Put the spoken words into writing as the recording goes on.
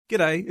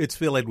G'day, it's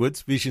Phil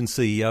Edwards, Vision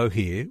CEO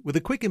here, with a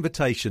quick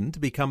invitation to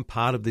become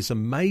part of this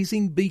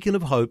amazing beacon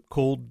of hope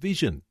called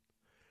Vision.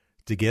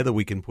 Together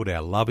we can put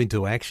our love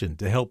into action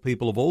to help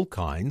people of all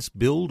kinds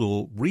build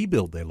or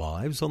rebuild their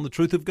lives on the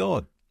truth of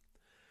God.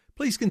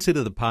 Please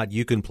consider the part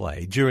you can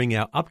play during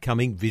our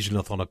upcoming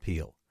Visionathon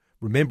appeal,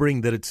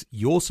 remembering that it's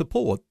your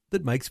support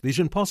that makes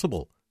Vision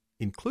possible,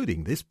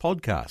 including this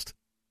podcast.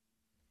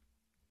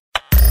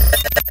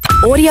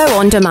 Audio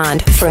on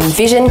demand from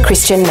Vision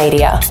Christian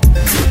Media.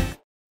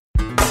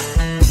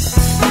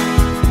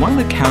 One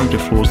of the character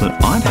flaws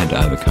that I've had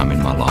to overcome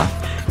in my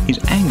life is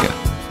anger.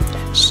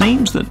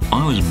 Seems that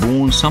I was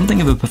born something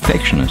of a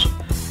perfectionist,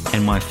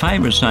 and my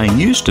favourite saying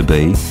used to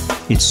be,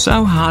 it's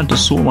so hard to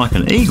soar like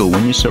an eagle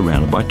when you're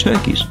surrounded by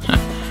turkeys.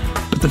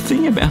 But the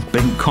thing about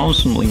being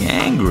constantly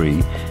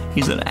angry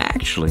is that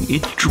actually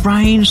it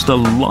drains the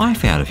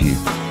life out of you.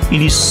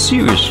 It is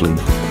seriously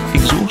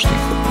exhausting.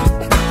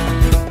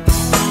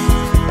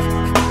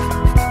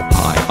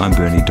 Hi, I'm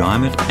Bernie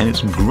Diamond, and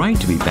it's great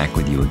to be back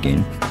with you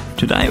again.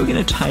 Today we're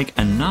going to take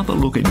another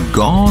look at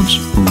God's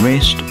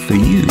rest for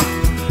you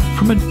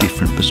from a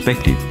different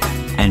perspective.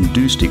 And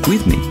do stick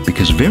with me,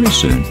 because very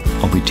soon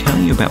I'll be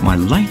telling you about my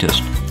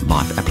latest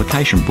life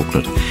application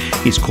booklet.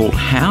 It's called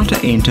How to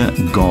Enter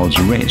God's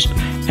Rest,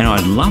 and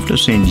I'd love to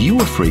send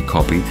you a free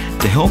copy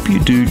to help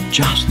you do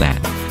just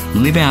that.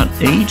 Live out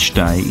each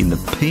day in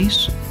the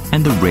peace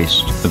and the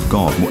rest of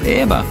God,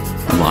 whatever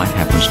life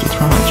happens to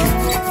throw at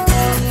you.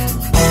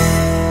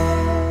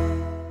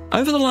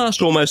 Over the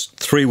last almost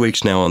 3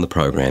 weeks now on the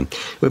program,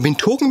 we've been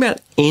talking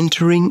about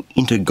entering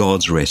into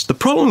God's rest. The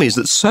problem is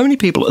that so many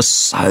people are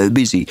so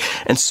busy,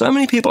 and so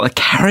many people are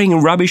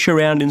carrying rubbish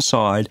around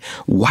inside,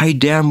 weighed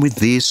down with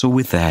this or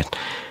with that,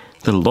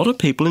 that a lot of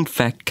people, in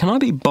fact, can I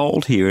be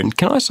bold here, and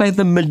can I say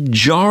the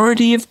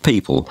majority of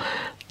people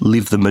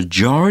live the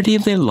majority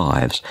of their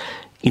lives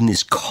in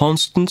this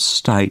constant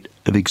state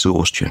of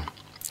exhaustion.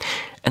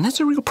 And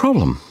that's a real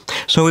problem.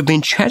 So we've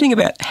been chatting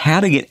about how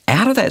to get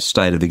out of that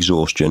state of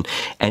exhaustion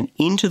and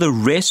into the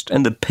rest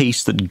and the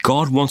peace that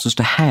God wants us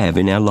to have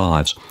in our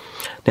lives.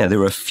 Now, there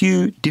are a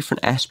few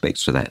different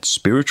aspects to that: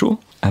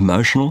 spiritual,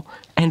 emotional,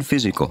 and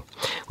physical.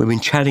 We've been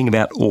chatting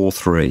about all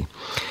three.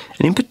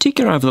 And in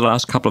particular, over the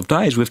last couple of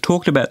days, we've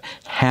talked about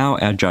how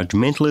our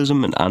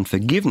judgmentalism and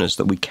unforgiveness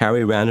that we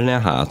carry around in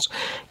our hearts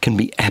can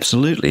be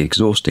absolutely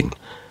exhausting.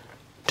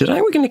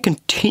 Today, we're going to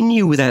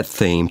continue with that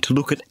theme to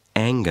look at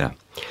anger.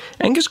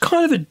 Anger's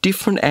kind of a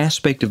different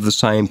aspect of the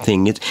same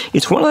thing.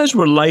 It's one of those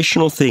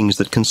relational things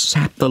that can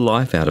sap the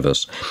life out of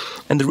us.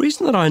 And the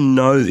reason that I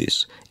know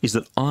this is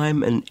that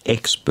I'm an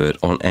expert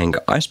on anger.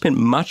 I spent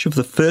much of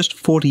the first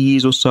 40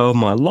 years or so of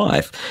my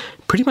life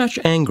pretty much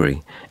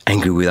angry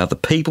with other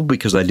people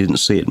because they didn't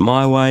see it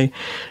my way.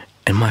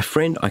 And my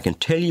friend, I can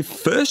tell you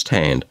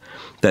firsthand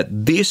that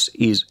this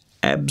is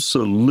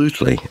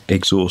absolutely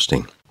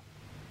exhausting.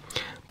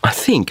 I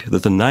think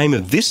that the name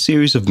of this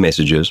series of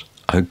messages,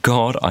 Oh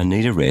God, I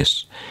Need a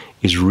Rest,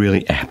 is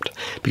really apt,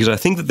 because I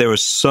think that there are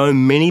so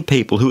many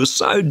people who are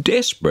so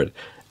desperate,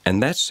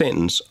 and that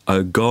sentence,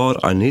 Oh God,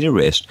 I Need a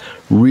Rest,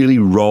 really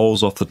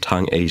rolls off the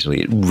tongue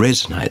easily. It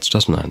resonates,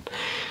 doesn't it?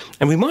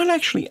 And we might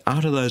actually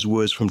utter those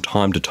words from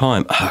time to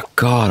time, Oh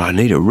God, I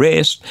need a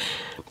rest.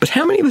 But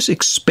how many of us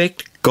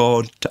expect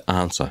God to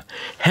answer?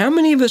 How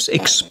many of us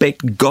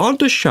expect God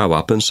to show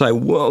up and say,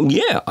 well,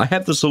 yeah, I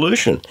have the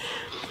solution?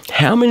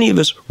 How many of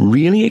us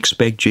really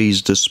expect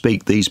Jesus to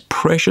speak these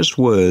precious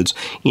words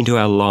into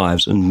our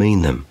lives and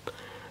mean them?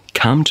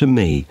 Come to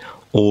me,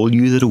 all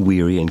you that are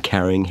weary and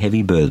carrying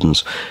heavy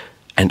burdens,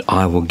 and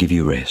I will give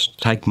you rest.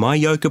 Take my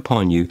yoke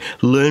upon you,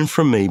 learn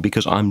from me,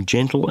 because I'm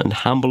gentle and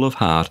humble of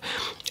heart,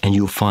 and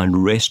you'll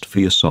find rest for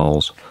your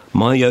souls.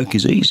 My yoke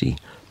is easy,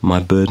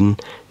 my burden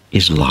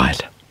is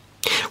light.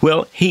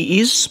 Well, he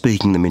is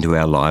speaking them into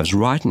our lives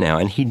right now,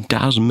 and he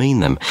does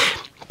mean them.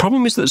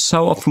 Problem is that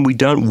so often we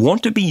don't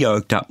want to be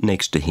yoked up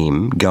next to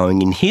him,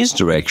 going in his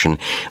direction.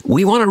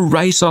 We want to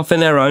race off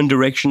in our own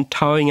direction,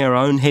 towing our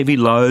own heavy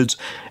loads,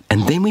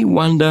 and then we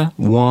wonder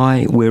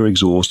why we're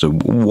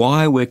exhausted,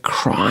 why we're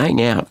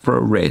crying out for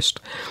a rest.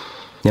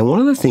 Now, one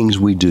of the things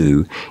we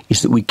do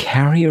is that we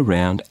carry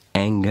around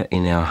anger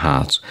in our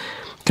hearts.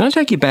 Can I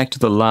take you back to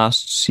the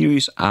last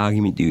serious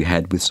argument you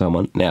had with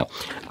someone? Now,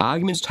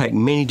 arguments take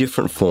many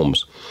different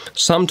forms.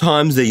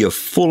 Sometimes they're your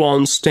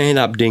full-on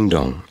stand-up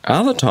ding-dong.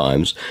 Other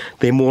times,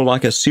 they're more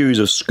like a series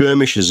of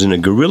skirmishes in a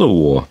guerrilla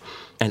war.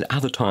 And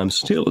other times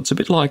still, it's a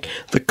bit like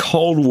the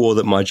Cold War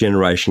that my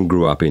generation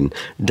grew up in,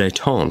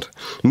 détente.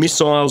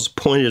 Missiles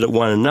pointed at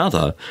one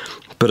another,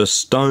 but a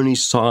stony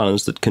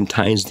silence that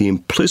contains the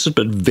implicit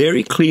but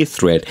very clear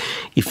threat: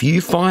 if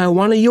you fire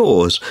one of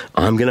yours,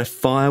 I'm going to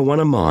fire one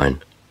of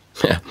mine.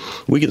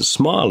 We can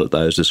smile at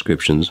those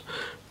descriptions.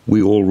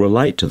 We all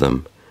relate to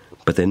them,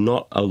 but they're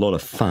not a lot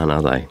of fun,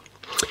 are they?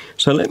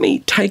 So let me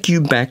take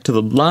you back to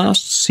the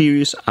last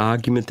serious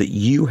argument that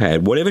you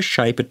had, whatever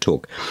shape it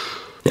took.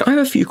 Now, I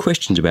have a few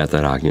questions about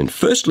that argument.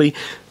 Firstly,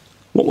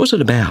 what was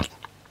it about?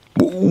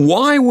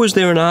 Why was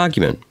there an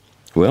argument?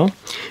 Well,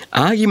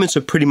 arguments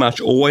are pretty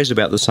much always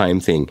about the same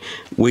thing.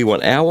 We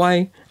want our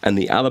way and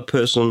the other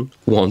person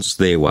wants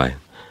their way.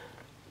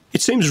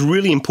 It seems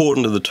really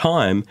important at the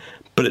time,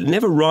 but it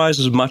never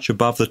rises much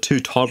above the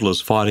two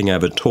toddlers fighting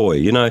over a toy.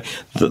 You know,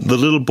 the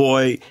little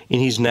boy in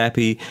his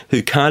nappy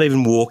who can't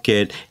even walk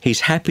yet,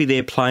 he's happy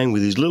there playing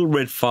with his little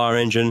red fire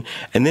engine,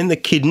 and then the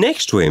kid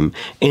next to him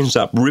ends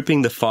up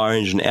ripping the fire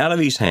engine out of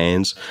his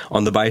hands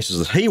on the basis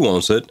that he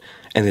wants it,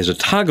 and there's a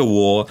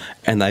tug-of-war,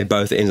 and they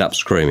both end up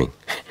screaming.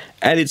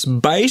 At its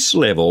base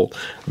level,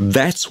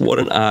 that's what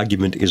an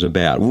argument is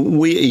about.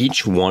 We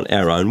each want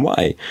our own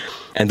way.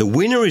 And the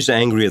winner is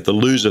angry at the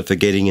loser for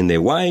getting in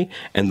their way,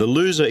 and the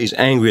loser is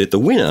angry at the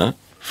winner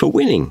for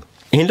winning.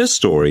 End of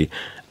story.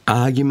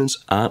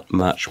 Arguments aren't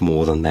much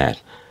more than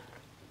that.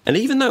 And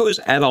even though as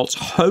adults,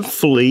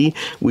 hopefully,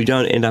 we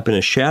don't end up in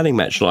a shouting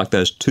match like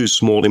those two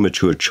small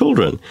immature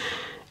children,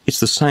 it's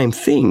the same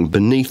thing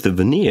beneath the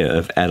veneer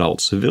of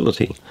adult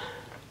civility.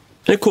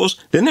 And of course,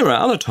 then there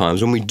are other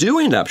times when we do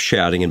end up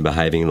shouting and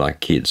behaving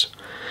like kids.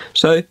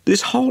 So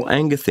this whole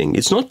anger thing,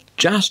 it's not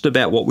just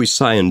about what we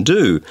say and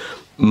do.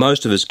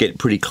 Most of us get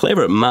pretty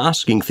clever at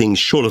masking things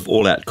short of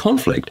all-out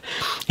conflict.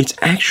 It's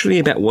actually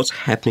about what's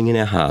happening in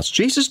our hearts.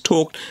 Jesus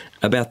talked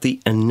about the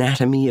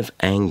anatomy of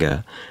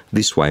anger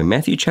this way.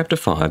 Matthew chapter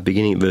 5,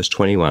 beginning at verse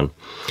 21.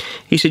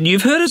 He said,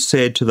 "You've heard it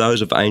said to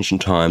those of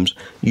ancient times,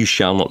 'You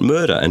shall not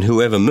murder, and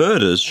whoever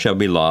murders shall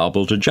be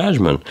liable to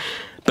judgment.'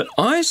 But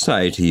I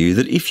say to you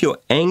that if you're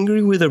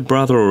angry with a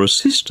brother or a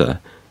sister,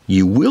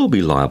 you will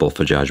be liable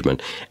for judgment.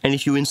 And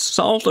if you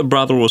insult a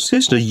brother or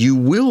sister, you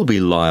will be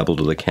liable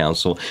to the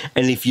council.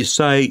 And if you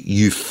say,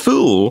 'You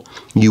fool,'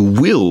 you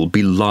will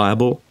be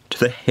liable to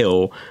the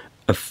hell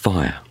of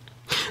fire."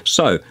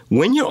 So,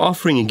 when you're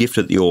offering a gift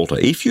at the altar,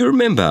 if you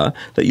remember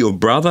that your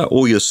brother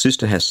or your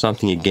sister has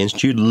something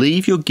against you,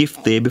 leave your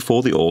gift there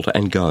before the altar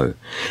and go.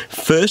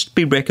 First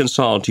be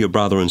reconciled to your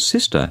brother and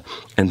sister,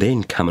 and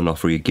then come and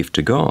offer your gift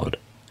to God.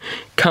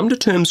 Come to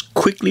terms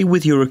quickly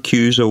with your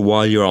accuser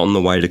while you're on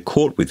the way to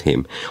court with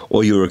him,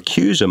 or your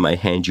accuser may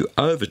hand you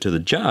over to the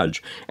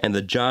judge, and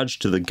the judge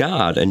to the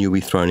guard, and you'll be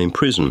thrown in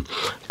prison.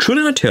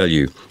 Truly I tell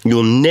you,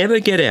 you'll never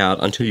get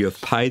out until you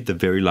have paid the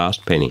very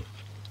last penny.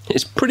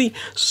 It's pretty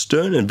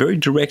stern and very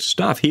direct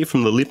stuff here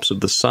from the lips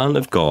of the Son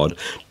of God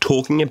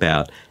talking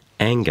about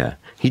anger.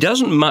 He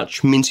doesn't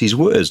much mince his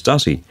words,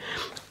 does he?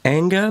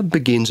 Anger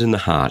begins in the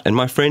heart, and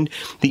my friend,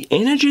 the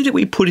energy that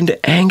we put into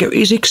anger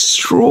is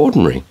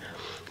extraordinary.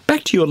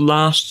 Back to your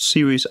last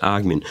serious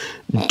argument.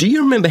 Do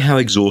you remember how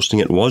exhausting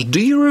it was? Do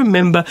you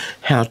remember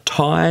how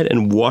tired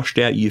and washed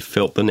out you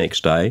felt the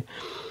next day?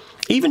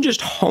 Even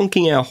just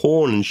honking our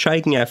horn and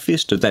shaking our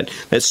fist at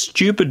that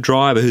stupid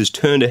driver who's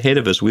turned ahead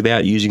of us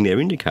without using their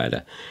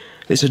indicator.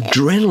 There's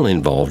adrenaline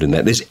involved in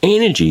that. There's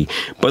energy.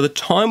 By the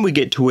time we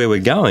get to where we're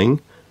going,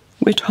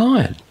 we're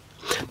tired.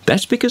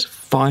 That's because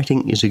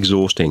fighting is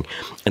exhausting.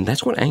 And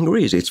that's what anger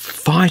is. It's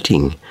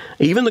fighting.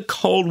 Even the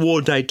Cold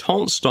War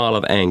détente style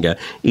of anger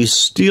is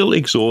still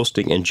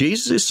exhausting. And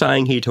Jesus is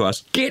saying here to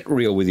us, get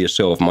real with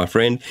yourself, my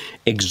friend.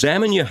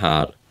 Examine your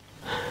heart.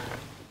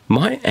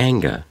 My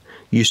anger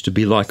used to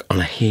be like on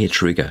a hair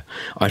trigger.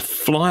 I'd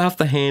fly off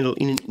the handle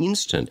in an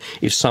instant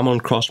if someone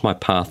crossed my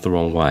path the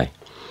wrong way.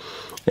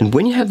 And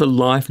when you have the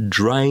life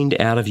drained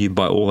out of you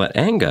by all that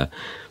anger,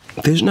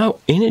 there's no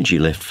energy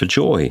left for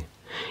joy.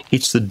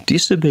 It's the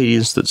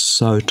disobedience that's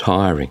so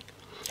tiring.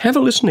 Have a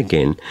listen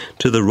again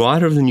to the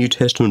writer of the New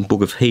Testament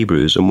book of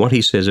Hebrews and what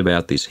he says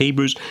about this.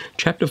 Hebrews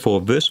chapter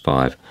 4, verse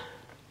 5.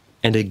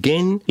 And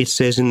again it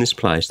says in this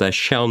place, "They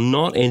shall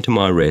not enter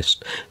my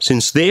rest,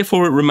 since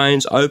therefore it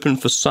remains open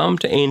for some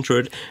to enter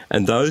it,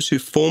 and those who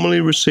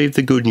formerly received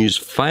the good news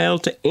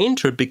failed to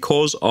enter it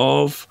because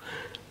of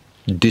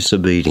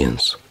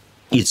disobedience."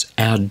 It's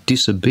our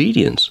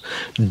disobedience,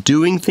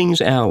 doing things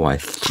our way,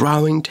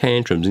 throwing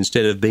tantrums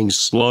instead of being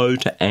slow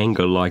to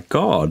anger like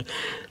God.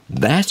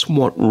 That's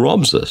what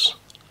robs us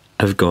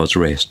of God's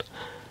rest.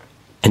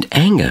 And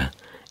anger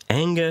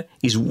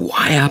is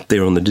way up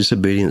there on the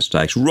disobedience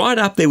stakes, right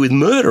up there with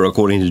murder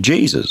according to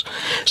Jesus.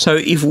 So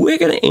if we're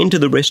going to enter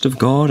the rest of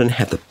God and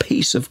have the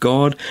peace of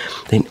God,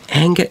 then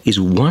anger is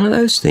one of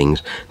those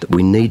things that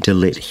we need to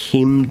let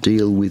Him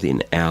deal with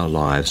in our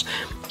lives.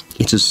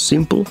 It's as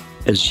simple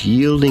as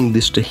yielding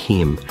this to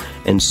Him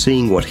and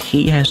seeing what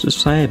He has to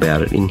say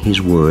about it in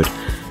His Word.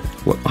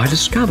 What I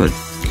discovered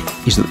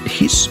is that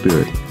His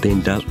Spirit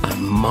then does a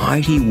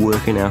mighty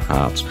work in our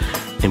hearts,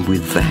 and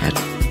with that,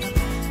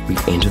 we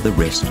enter the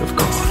rest of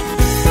God.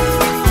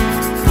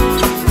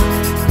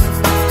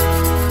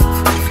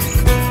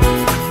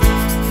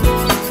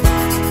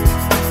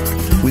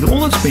 With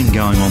all that's been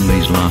going on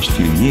these last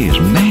few years,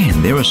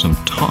 man, there are some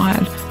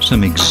tired,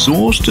 some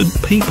exhausted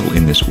people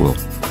in this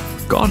world.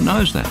 God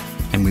knows that.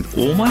 And with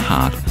all my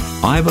heart,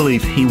 I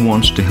believe He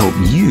wants to help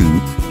you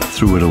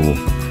through it all.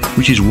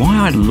 Which is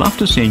why I'd love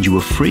to send you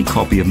a free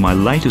copy of my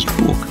latest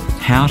book,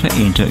 How to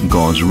Enter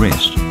God's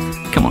Rest.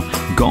 Come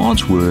on,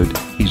 God's Word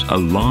is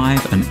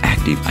alive and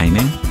active,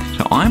 amen?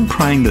 So I'm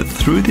praying that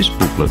through this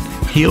booklet,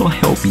 He'll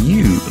help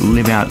you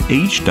live out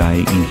each day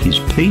in His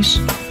peace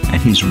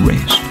and His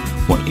rest,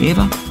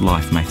 whatever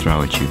life may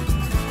throw at you.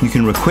 You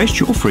can request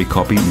your free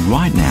copy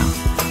right now,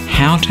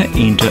 How to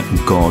Enter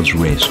God's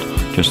Rest.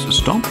 Just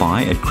stop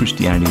by at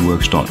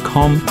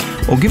christianityworks.com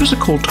or give us a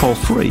call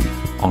toll-free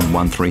on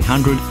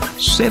 1300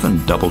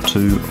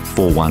 722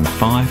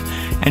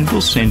 415 and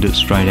we'll send it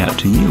straight out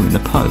to you in the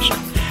post.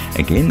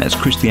 Again, that's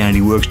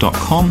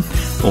christianityworks.com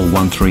or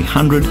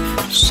 1300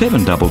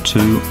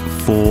 722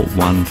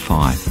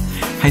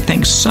 415. Hey,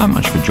 thanks so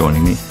much for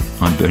joining me.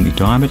 I'm Bernie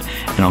Diamond,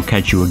 and I'll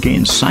catch you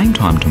again same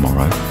time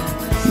tomorrow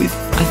with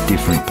a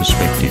different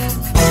perspective.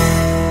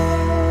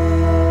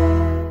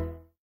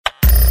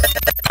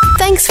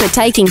 Thanks for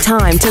taking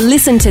time to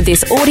listen to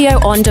this audio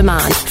on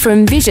demand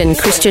from Vision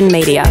Christian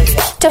Media.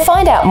 To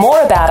find out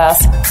more about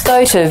us,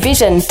 go to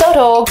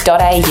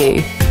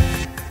vision.org.au.